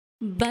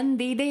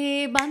ಬಂದಿದೆ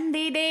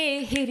ಬಂದಿದೆ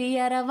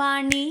ಹಿರಿಯರ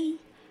ವಾಣಿ,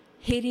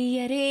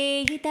 ಹಿರಿಯರೇ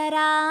ಇತರ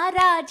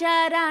ರಾಜ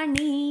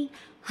ರಾಣಿ,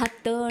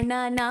 ಹತ್ತೋಣ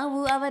ನಾವು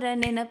ಅವರ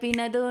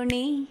ನೆನಪಿನ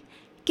ದೋಣಿ,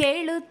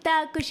 ಕೇಳುತ್ತಾ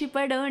ಖುಷಿ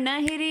ಪಡೋಣ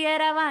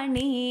ಹಿರಿಯರ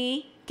ವಾಣಿ,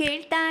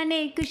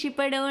 ಕೇಳ್ತಾನೆ ಖುಷಿ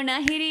ಪಡೋಣ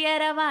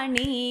ಹಿರಿಯರ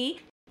ವಾಣಿ,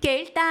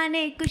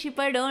 ಕೇಳ್ತಾನೆ ಖುಷಿ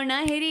ಪಡೋಣ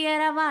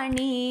ಹಿರಿಯರ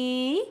ವಾಣಿ.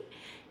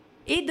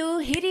 ಇದು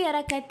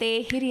ಹಿರಿಯರ ಕತೆ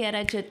ಹಿರಿಯರ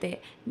ಜೊತೆ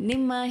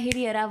ನಿಮ್ಮ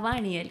ಹಿರಿಯರ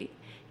ವಾಣಿಯಲ್ಲಿ.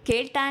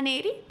 ಕೇಳ್ತಾನೆ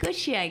ಇರಿ,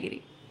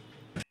 ಖುಷಿಯಾಗಿರಿ.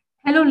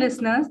 Hello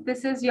listeners,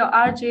 this is your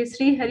RJ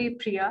Sri Hari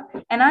Priya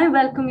and I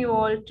welcome you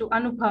all to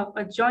Anubhav,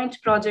 a joint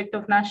project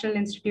of National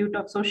Institute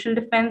of Social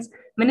Defense,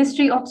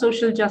 Ministry of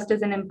Social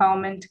Justice and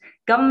Empowerment,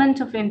 Government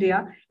of India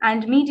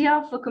and Media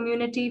for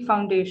Community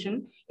Foundation,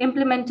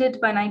 implemented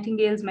by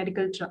Nightingale's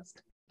Medical Trust.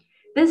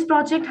 This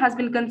project has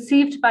been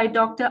conceived by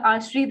Dr. R.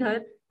 Sridhar,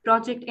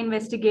 project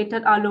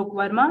investigator Alok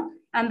Verma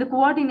and the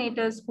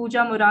coordinators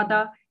Pooja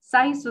Murada,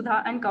 Sai Sudha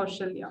and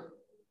Kaushalya.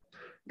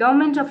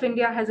 Government of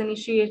India has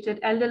initiated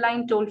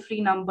Elderline toll-free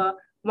number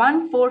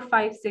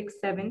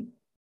 14567.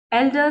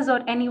 Elders or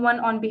anyone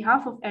on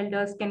behalf of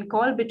elders can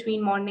call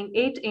between morning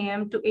 8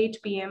 a.m. to 8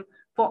 p.m.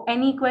 for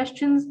any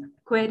questions,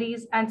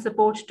 queries, and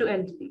support to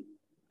elderly.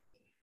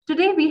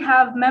 Today, we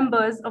have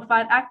members of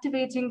our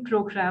activating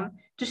program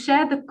to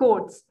share the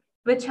quotes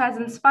which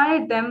has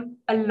inspired them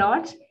a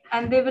lot,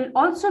 and they will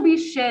also be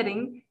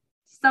sharing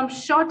some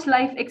short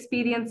life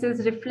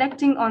experiences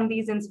reflecting on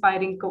these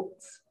inspiring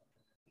quotes.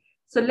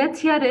 So let's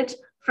hear it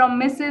from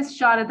Mrs.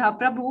 Sharada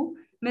Prabhu,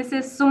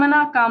 Mrs. Sumana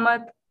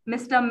Kamath,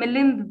 Mr.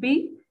 Milind B,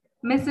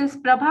 Mrs.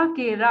 Prabha K.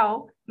 Rao,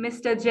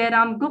 Mr.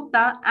 Jairam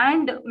Gupta,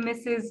 and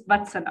Mrs.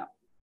 Vatsala.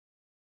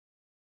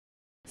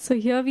 So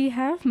here we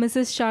have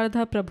Mrs.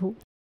 Sharada Prabhu.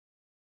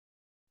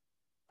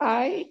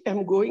 I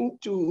am going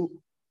to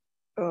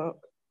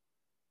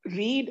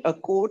read a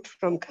quote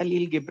from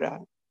Khalil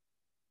Gibran.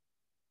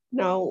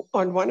 Now,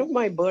 on one of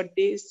my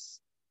birthdays,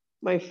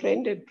 my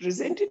friend had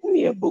presented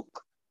me a book.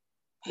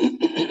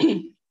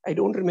 I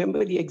don't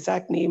remember the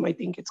exact name. I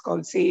think it's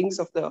called Sayings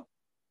of the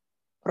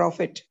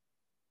Prophet.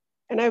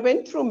 And I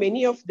went through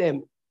many of them.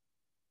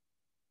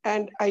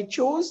 And I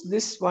chose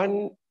this one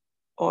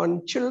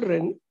on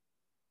children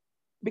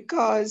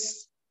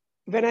because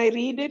when I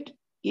read it,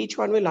 each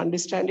one will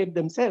understand it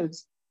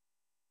themselves.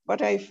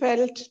 But I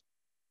felt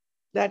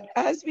that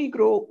as we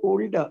grow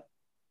older,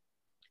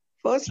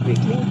 first we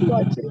cling to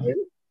our children,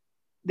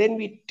 then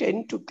we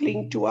tend to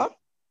cling to our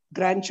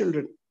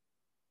grandchildren.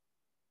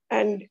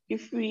 And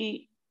if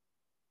we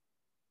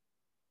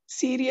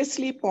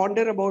seriously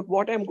ponder about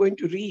what I'm going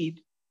to read,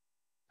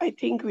 I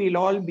think we'll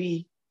all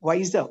be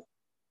wiser.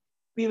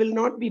 We will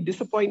not be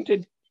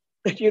disappointed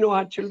that,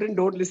 our children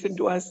don't listen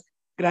to us,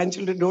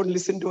 grandchildren don't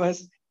listen to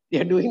us.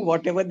 They're doing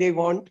whatever they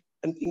want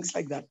and things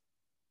like that.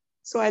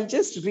 So I'll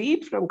just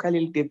read from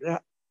Khalil Gibran.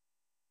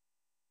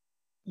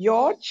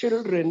 Your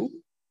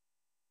children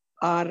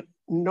are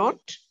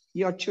not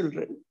your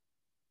children.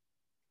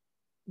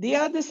 They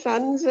are the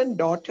sons and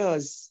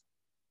daughters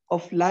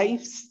of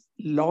life's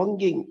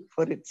longing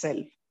for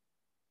itself.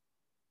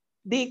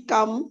 They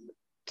come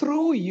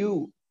through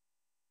you,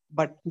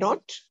 but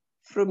not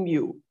from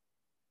you.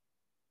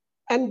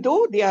 And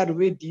though they are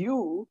with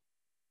you,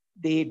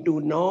 they do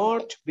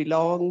not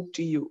belong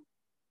to you.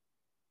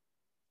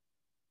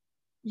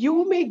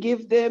 You may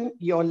give them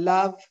your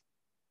love,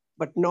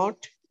 but not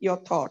your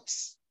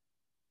thoughts,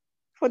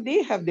 for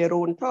they have their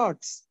own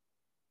thoughts.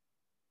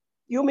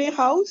 You may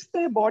house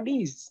their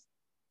bodies,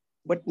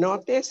 but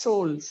not their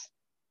souls,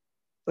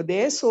 for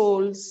their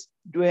souls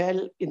dwell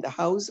in the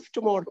house of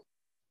tomorrow,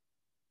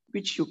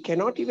 which you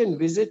cannot even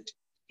visit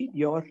in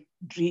your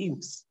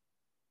dreams.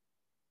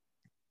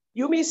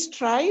 You may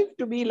strive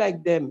to be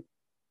like them,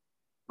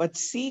 but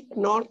seek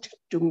not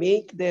to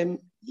make them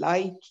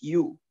like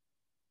you.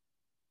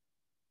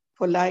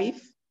 For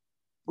life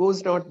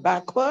goes not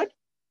backward,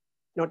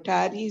 nor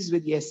tarries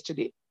with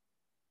yesterday.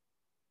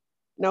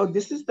 Now,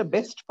 this is the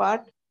best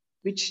part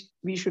which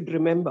we should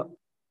remember.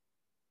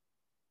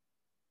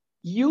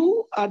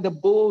 You are the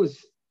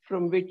bows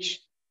from which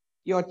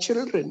your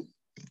children,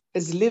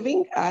 as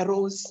living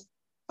arrows,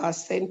 are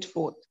sent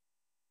forth.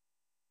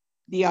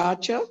 The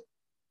archer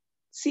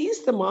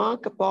sees the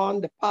mark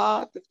upon the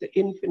path of the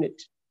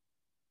infinite,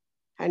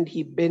 and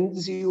he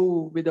bends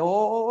you with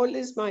all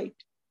his might,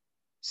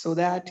 so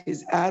that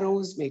his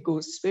arrows may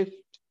go swift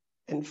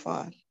and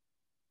far.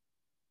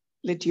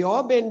 Let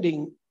your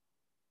bending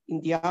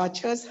in the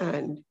archer's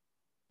hand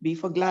be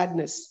for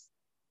gladness.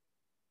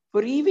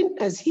 For even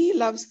as he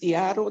loves the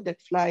arrow that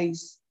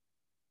flies,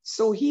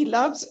 so he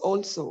loves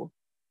also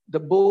the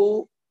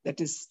bow that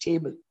is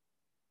stable.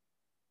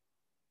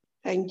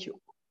 Thank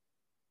you.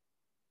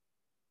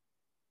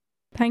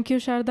 Thank you,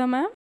 Sharda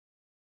ma'am.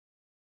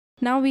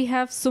 Now we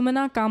have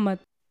Sumana Kamath.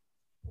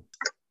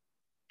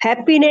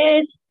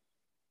 Happiness,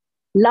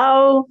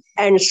 love,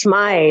 and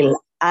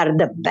smile are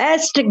the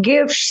best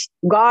gifts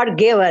God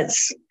gave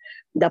us.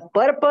 The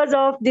purpose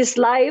of this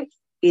life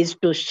is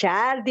to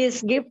share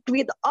this gift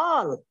with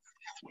all.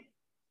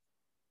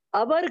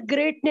 Our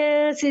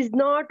greatness is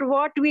not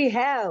what we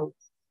have,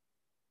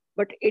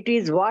 but it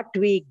is what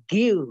we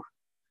give.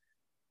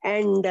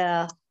 And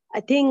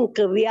I think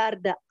we are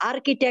the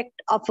architect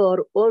of our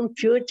own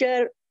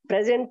future,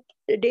 present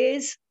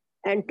days,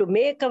 and to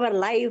make our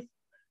life,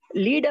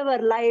 lead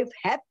our life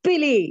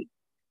happily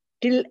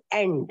till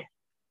end.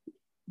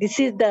 This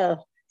is the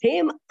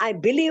theme I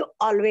believe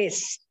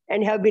always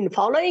and have been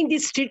following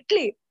this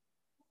strictly.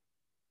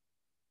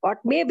 What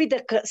may be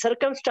the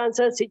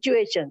circumstances,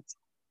 situations,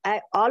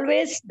 I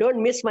always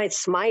don't miss my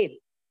smile.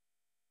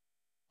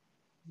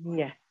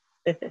 Yeah.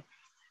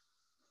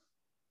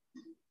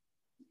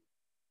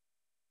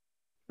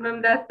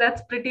 Ma'am,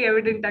 that's pretty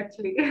evident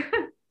actually.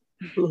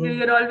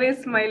 You're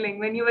always smiling.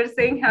 When you were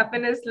saying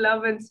happiness,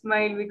 love, and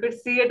smile, we could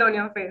see it on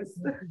your face.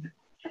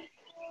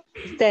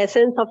 It's the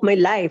essence of my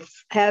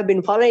life. I have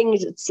been following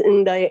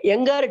in the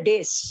younger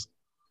days.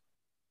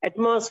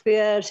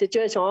 Atmosphere,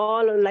 situation,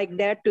 all like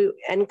that to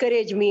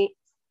encourage me,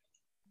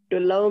 to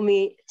love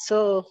me.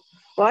 So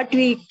what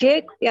we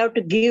take, we have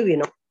to give,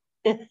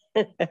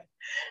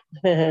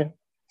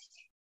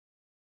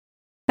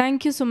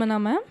 Thank you, Sumana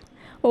ma'am.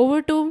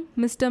 Over to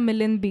Mr.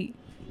 Milind B.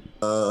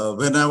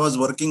 When I was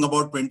working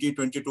about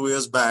 22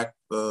 years back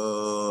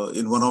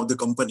in one of the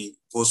company,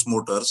 Post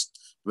Motors,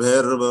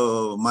 where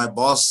my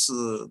boss,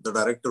 the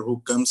director who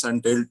comes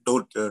and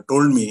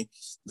told me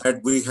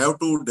that we have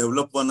to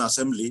develop one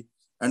assembly,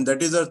 and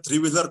that is a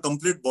three-wheeler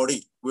complete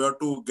body we have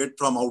to get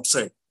from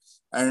outside.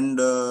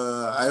 And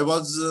I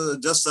was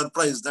just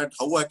surprised that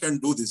how I can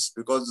do this,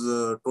 because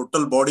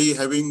total body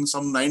having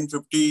some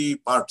 950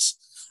 parts,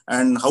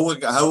 and how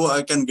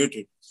I can get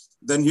it.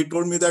 Then he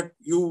told me that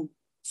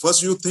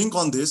first you think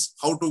on this,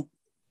 how to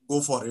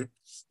go for it.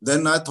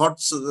 Then I thought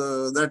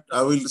that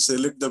I will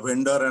select the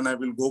vendor and I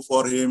will go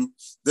for him.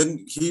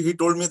 Then he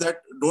told me that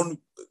don't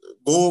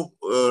go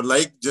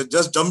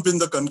just jump in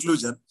the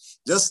conclusion.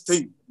 Just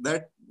think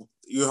that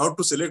you have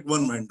to select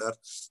one vendor.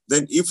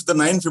 Then if the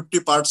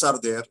 950 parts are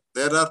there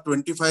are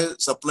 25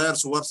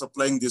 suppliers who are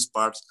supplying these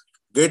parts.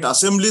 Get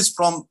assemblies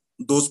from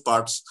those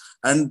parts,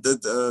 and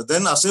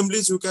then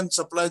assemblies you can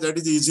supply that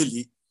is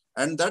easily.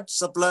 And that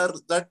supplier,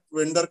 that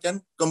vendor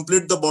can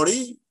complete the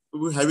body,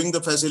 having the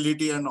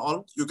facility and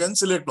all, you can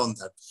select on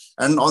that.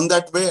 And on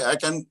that way, I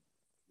can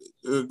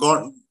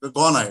gone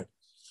ahead.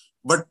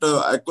 But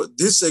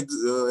this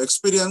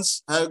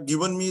experience have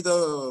given me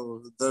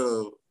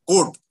the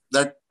quote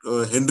that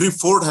Henry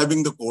Ford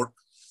having the quote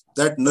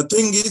that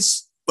nothing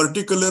is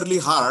particularly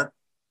hard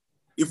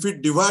if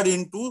it divide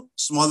into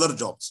smaller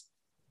jobs.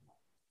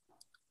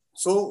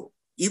 So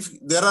if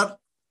there are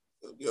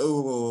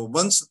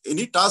once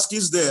any task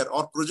is there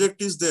or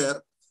project is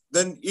there,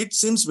 then it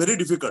seems very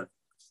difficult.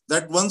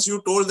 That once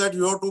you told that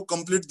you have to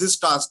complete this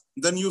task,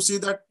 then you see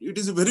that it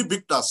is a very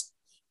big task.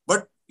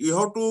 But you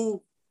have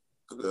to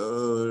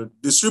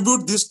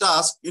distribute this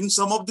task in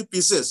some of the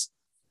pieces,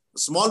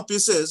 small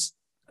pieces.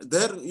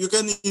 There you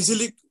can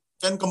easily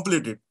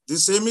complete it. The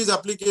same is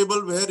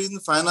applicable where in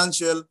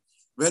financial,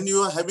 when you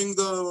are having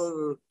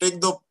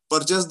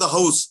purchase the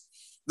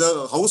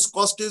house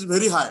cost is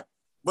very high.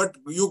 But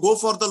you go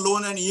for the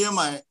loan and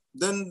EMI,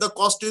 then the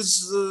cost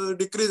is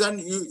decreased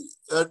and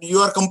you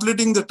are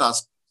completing the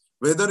task.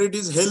 Whether it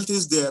is health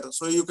is there,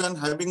 so you can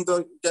have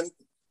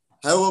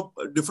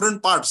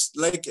different parts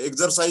like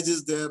exercise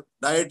is there,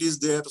 diet is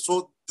there.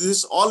 So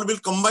this all will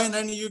combine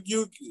and it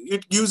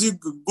gives you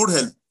good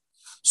health.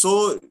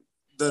 So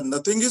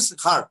nothing is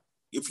hard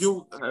if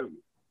you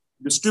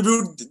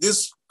distribute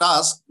this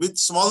task with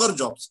smaller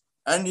jobs,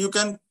 and you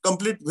can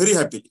complete very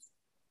happily.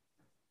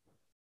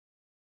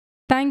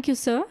 Thank you,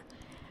 sir.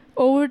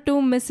 Over to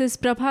Mrs.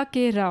 Prabha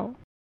K. Rao.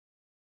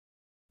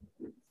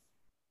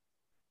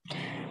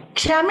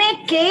 ಕ್ಷಮೆ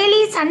ಕೇಳಿ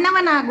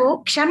ಸಣ್ಣವನಾಗು,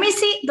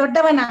 ಕ್ಷಮಿಸಿ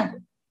ದೊಡ್ಡವನಾಗು.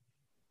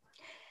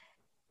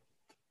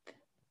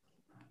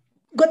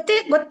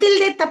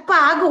 ಗೊತ್ತಿಲ್ಲದೆ ತಪ್ಪ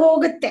ಆಗು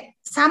ಹೋಗುತ್ತೆ.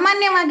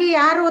 ಸಾಮಾನ್ಯವಾಗಿ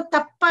ಯಾರು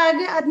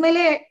ತಪ್ಪಾಗಿ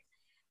ಆದ್ಮೇಲೆ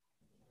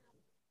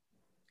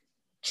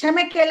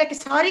ಕ್ಷಮೆ ಕೇಳಕ್ಕೆ,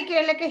 ಸಾರಿ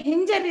ಕೇಳಕ್ಕೆ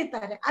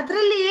ಹಿಂಜರಿತಾರೆ.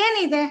 ಅದ್ರಲ್ಲಿ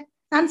ಏನಿದೆ?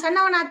 ನಾನ್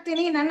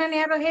ಸಣ್ಣವನಾಗ್ತೀನಿ, ನನ್ನನ್ನು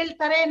ಯಾರೋ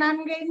ಹೇಳ್ತಾರೆ,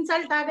 ನನ್ಗೆ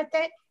ಇನ್ಸಲ್ಟ್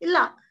ಆಗತ್ತೆ. ಇಲ್ಲ,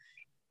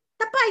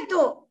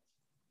 ತಪ್ಪಾಯ್ತು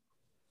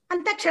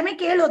ಅಂತ ಕ್ಷಮೆ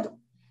ಕೇಳೋದು.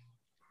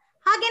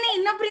 ಹಾಗೇನೆ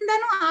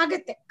ಇನ್ನೊಬ್ರಿಂದಾನು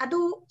ಆಗತ್ತೆ. ಅದು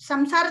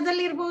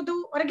ಸಂಸಾರದಲ್ಲಿ ಇರ್ಬೋದು,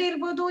 ಹೊರಗೆ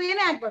ಇರ್ಬೋದು,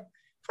 ಏನೇ ಆಗ್ಬೋದು.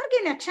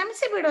 ಹೊರಗೇನೆ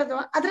ಕ್ಷಮಿಸಿ ಬಿಡೋದು,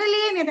 ಅದ್ರಲ್ಲಿ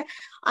ಏನಿದೆ?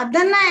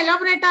 ಅದನ್ನ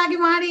ಎಲಾಬ್ರೇಟ್ ಆಗಿ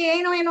ಮಾಡಿ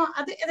ಏನೋ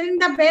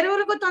ಅದರಿಂದ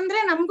ಬೇರೆಯವ್ರಿಗೂ ತೊಂದ್ರೆ,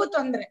 ನಮಗೂ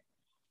ತೊಂದ್ರೆ.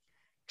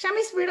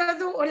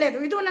 ಕ್ಷಮಿಸ್ಬಿಡೋದು ಒಳ್ಳೇದು.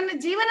 ಇದು ನನ್ನ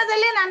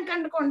ಜೀವನದಲ್ಲೇ ನಾನು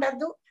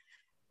ಕಂಡುಕೊಂಡದ್ದು.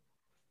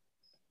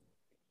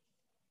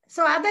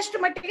 ಸೊ ಆದಷ್ಟು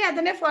ಮಟ್ಟಿಗೆ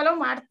ಅದನ್ನೇ ಫಾಲೋ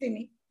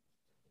ಮಾಡ್ತೀನಿ.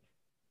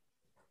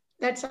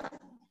 That's all.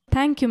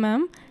 Thank you,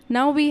 ma'am.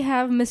 Now we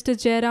have Mr.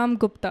 Jairam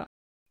Gupta.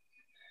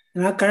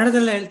 ನಾನು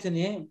ಕನ್ನಡದಲ್ಲೇ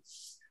ಹೇಳ್ತೀನಿ,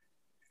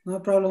 ನೋ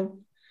ಪ್ರಾಬ್ಲಮ್.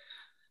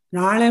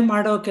 ನಾಳೆ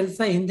ಮಾಡೋ ಕೆಲಸ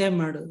ಹಿಂದೆ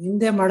ಮಾಡು,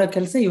 ಹಿಂದೆ ಮಾಡೋ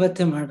ಕೆಲಸ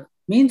ಇವತ್ತೇ ಮಾಡು.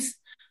 Means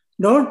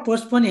don't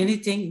postpone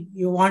anything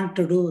you want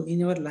to do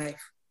in your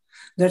life.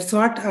 That's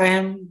what I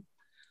am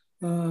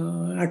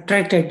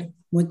attracted.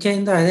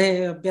 ಮುಂಚೆಯಿಂದ ಅದೇ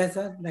ಅಭ್ಯಾಸ.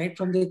 Right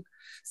from the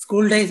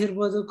school days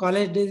ಇರ್ಬೋದು,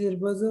 ಕಾಲೇಜ್ ಡೇಸ್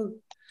ಇರ್ಬೋದು,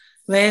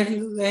 where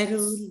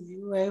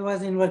I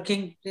was in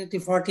working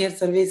the 40 year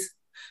service.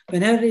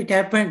 Whenever it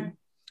happened,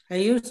 I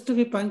used to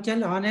be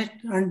punctual, honest,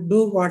 and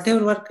do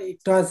whatever work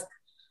it was.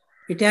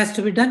 It has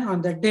to be done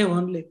on that day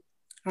only.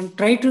 And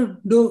try to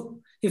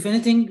do, if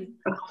anything,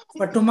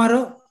 for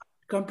tomorrow,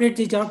 complete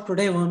the job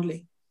today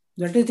only.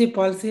 That is the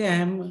policy I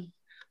am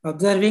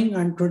observing,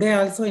 and today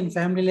also in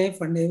family life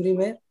and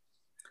everywhere.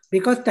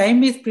 Because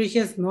time is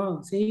precious,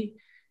 no? See,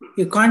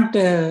 you can't,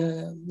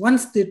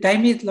 once the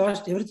time is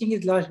lost, everything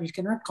is lost, we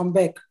cannot come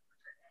back.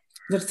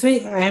 That's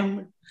why I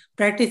am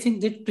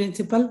practicing this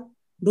principle,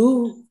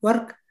 do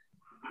work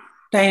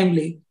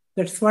timely.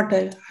 That's what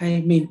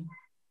I mean.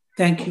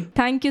 Thank you.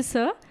 Thank you,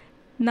 sir.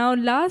 Now,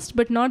 last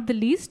but not the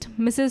least,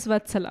 Mrs.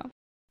 Vatsala.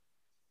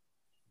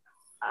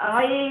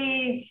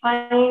 I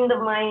find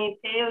my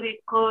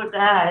favorite quote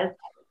as,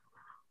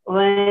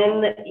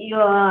 when you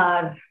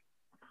are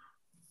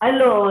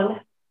alone,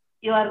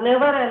 you are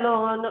never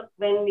alone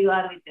when you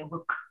are with a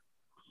book.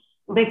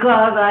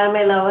 Because I am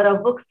a lover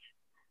of books,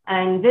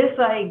 and this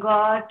I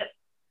got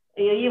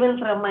even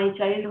from my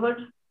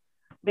childhood,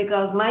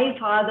 because my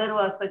father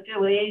was such a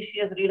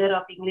voracious reader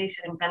of English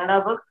and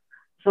Kannada books.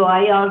 So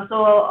I also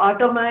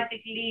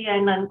automatically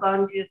and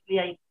unconsciously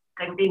I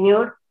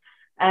continued.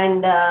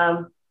 And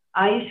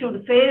I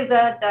should say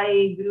that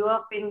I grew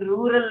up in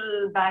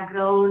rural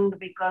background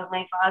because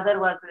my father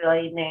was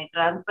in a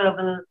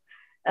transferable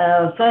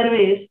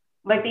service.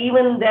 But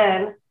even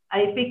then,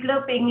 I picked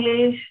up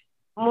English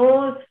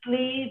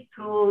mostly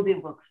through the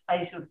books,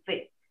 I should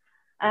say.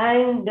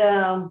 And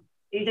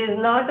it is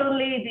not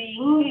only the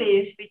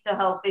English which I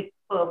have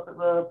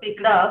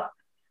picked up,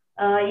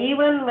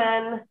 even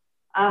when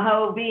I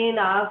have been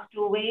asked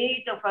to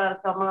wait for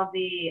some of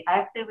the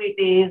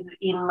activities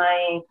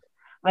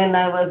when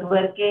I was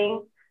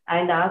working,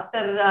 and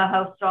after I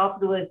have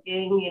stopped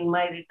working in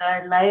my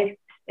retired life,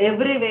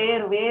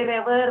 everywhere,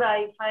 wherever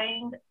I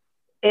find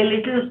a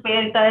little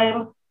spare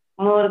time,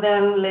 more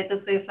than, let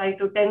us say, 5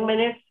 to 10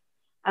 minutes,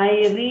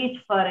 I reach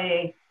for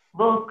a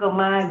book, a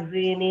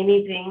magazine,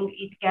 anything.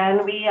 It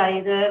can be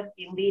either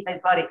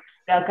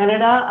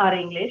Kannada or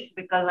English,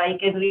 because I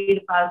can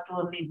read fast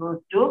only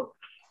those two.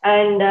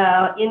 And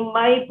in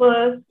my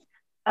purse,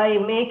 I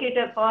make it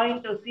a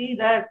point to see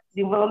that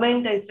the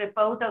moment I step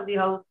out of the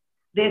house,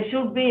 there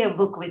should be a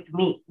book with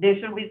me. There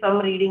should be some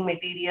reading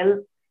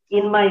material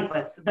in my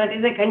purse. That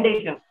is a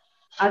condition.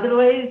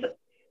 Otherwise,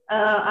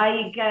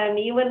 I can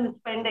even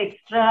spend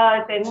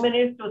extra 10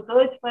 minutes to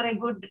search for a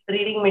good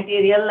reading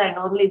material, and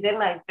only then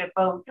I step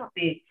out of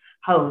the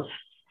house.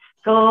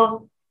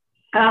 So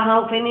I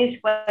have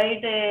finished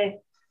quite a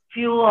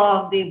few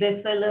of the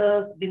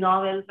bestsellers, the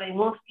novels. I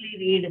mostly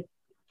read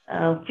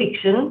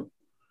fiction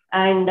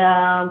and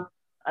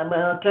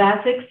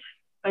classics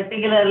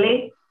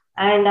particularly.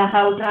 And I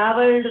have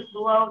traveled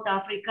throughout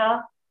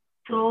Africa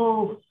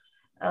through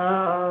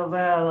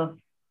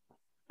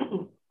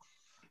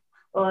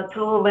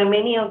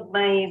many of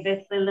my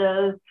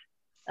bestsellers,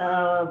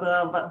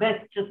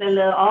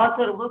 bestseller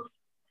author books,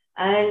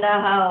 and I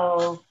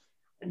have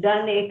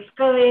done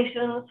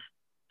excavations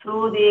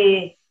through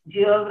the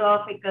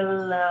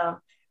geographical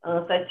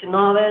such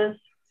novels,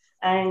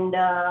 and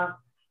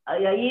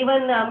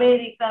even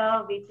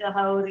America, which I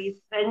have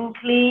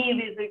recently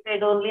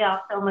visited only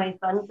after my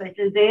son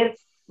settled there.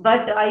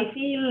 But I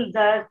feel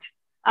that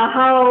I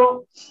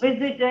have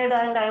visited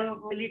and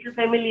I'm a little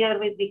familiar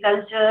with the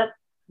culture,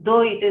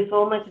 though it is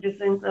so much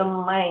different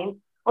from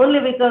mine, only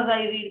because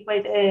I read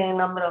quite a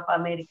number of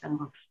American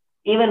books,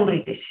 even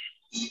British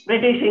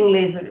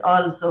English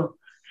also.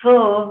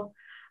 So,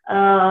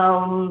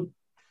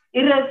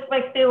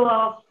 irrespective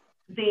of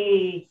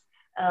the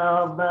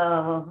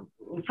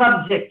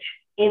subject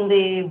in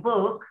the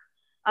book,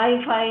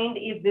 I find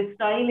if the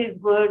style is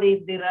good,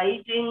 if the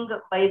writing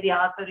by the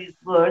author is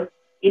good,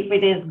 if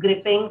it is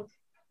gripping,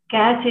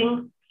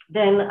 catching,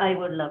 then I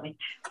would love it.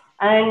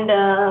 And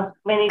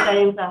many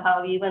times I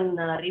have even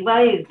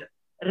revised,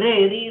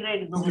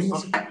 reread those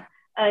books.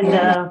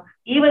 And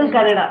even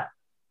Kannada.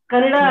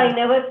 Kannada I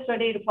never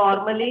studied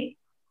formally.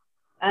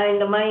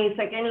 And my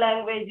second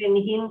language in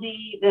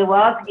Hindi, there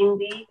was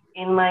Hindi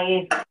in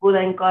my school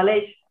and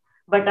college.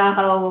 But I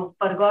have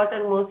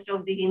forgotten most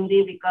of the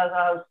Hindi because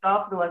I have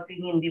stopped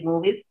watching Hindi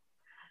movies.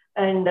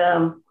 And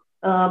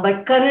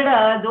but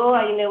Kannada, though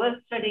I never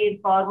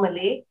studied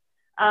formally,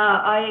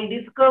 I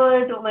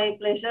discovered to my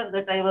pleasure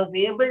that I was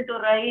able to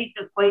write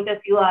quite a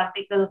few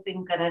articles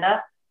in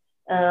Kannada.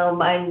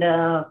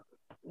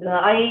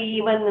 I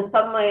even,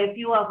 a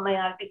few of my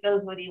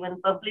articles were even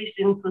published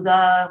in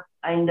Sudha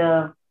and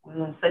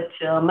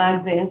such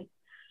magazines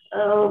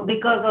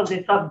because of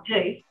the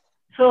subject.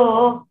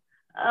 So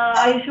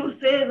I should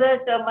say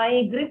that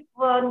my grip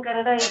on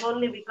Kannada is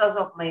only because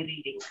of my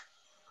reading.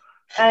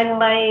 And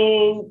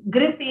my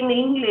grip in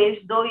English,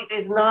 though it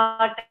is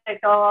not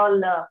at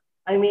all,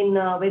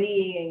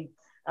 very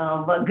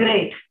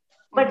great,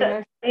 but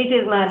it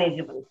is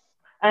manageable.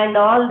 And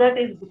all that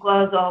is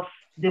because of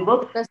the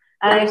books.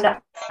 And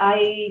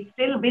I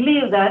still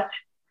believe that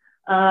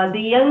the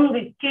young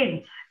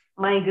kids,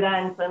 my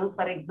grandson,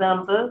 for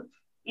example,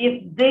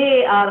 if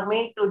they are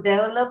made to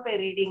develop a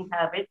reading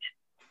habit,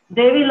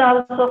 they will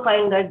also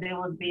find that they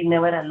would be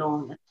never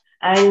alone.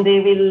 and they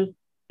will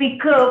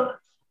pick up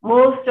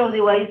most of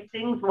the wise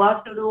things,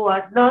 what to do,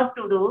 what not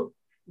to do,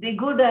 the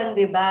good and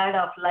the bad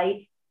of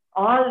life,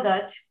 all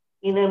that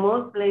in a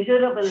most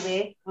pleasurable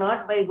way,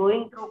 not by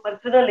going through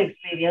personal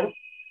experience,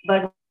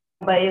 but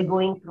by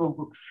going through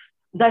books.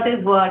 That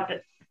is what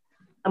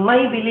my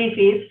belief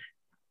is,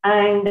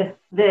 and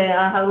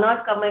I have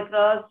not come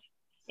across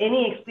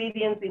any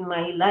experience in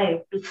my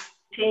life to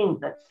change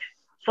that.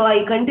 So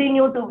I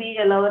continue to be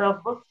a lover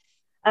of books,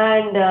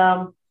 and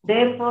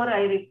therefore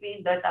I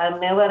repeat that I'm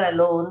never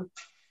alone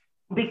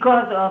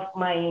because of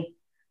my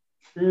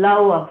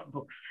love of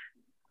books.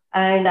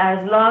 And as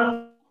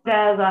long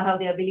as I have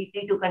the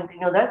ability to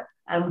continue that,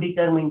 I'm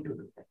determined to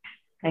do that.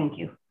 Thank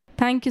you.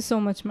 Thank you so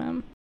much,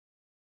 ma'am.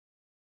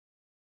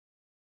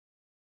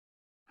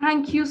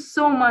 Thank you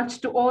so much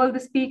to all the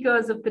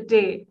speakers of the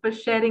day for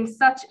sharing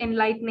such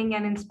enlightening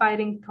and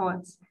inspiring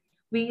thoughts.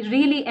 We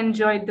really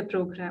enjoyed the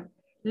program.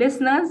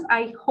 Listeners,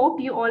 I hope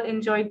you all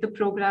enjoyed the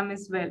program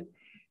as well.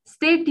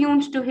 Stay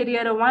tuned to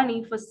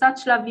Hiriyaravani for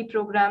such lovely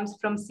programs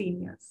from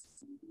seniors.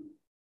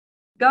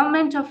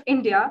 Government of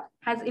India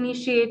has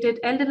initiated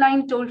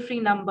Elderline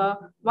toll-free number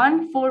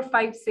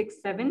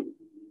 14567.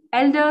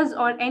 Elders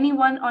or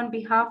anyone on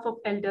behalf of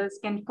elders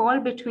can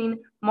call between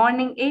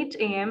morning 8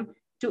 a.m.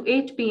 to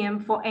 8 p.m.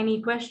 for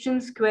any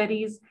questions,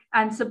 queries,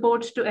 and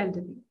support to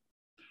elderly.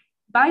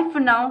 Bye for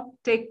now.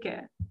 Take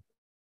care.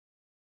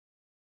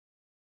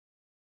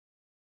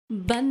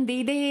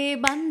 ಬಂದಿದೆ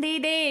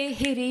ಬಂದಿದೆ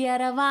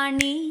ಹಿರಿಯರ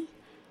ವಾಣಿ,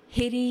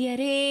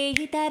 ಹಿರಿಯರೇ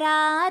ಇತರ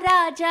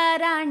ರಾಜ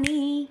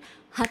ರಾಣಿ,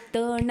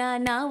 ಹತ್ತೋಣ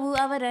ನಾವು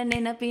ಅವರ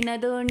ನೆನಪಿನ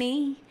ದೋಣಿ,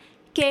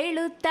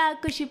 ಕೇಳುತ್ತಾ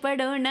ಖುಷಿ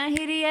ಪಡೋಣ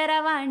ಹಿರಿಯರ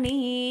ವಾಣಿ,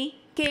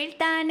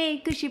 ಕೇಳ್ತಾನೆ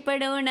ಖುಷಿ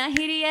ಪಡೋಣ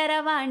ಹಿರಿಯರ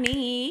ವಾಣಿ,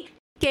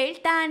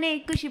 ಕೇಳ್ತಾನೆ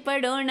ಖುಷಿ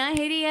ಪಡೋಣ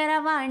ಹಿರಿಯರ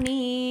ವಾಣಿ.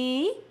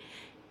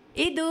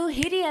 ಇದು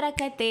ಹಿರಿಯರ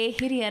ಕತೆ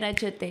ಹಿರಿಯರ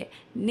ಜೊತೆ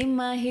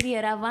ನಿಮ್ಮ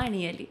ಹಿರಿಯರ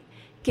ವಾಣಿಯಲ್ಲಿ.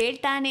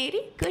 ಕೇಳ್ತಾನೆ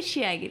ಇರಿ,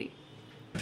 ಖುಷಿಯಾಗಿರಿ.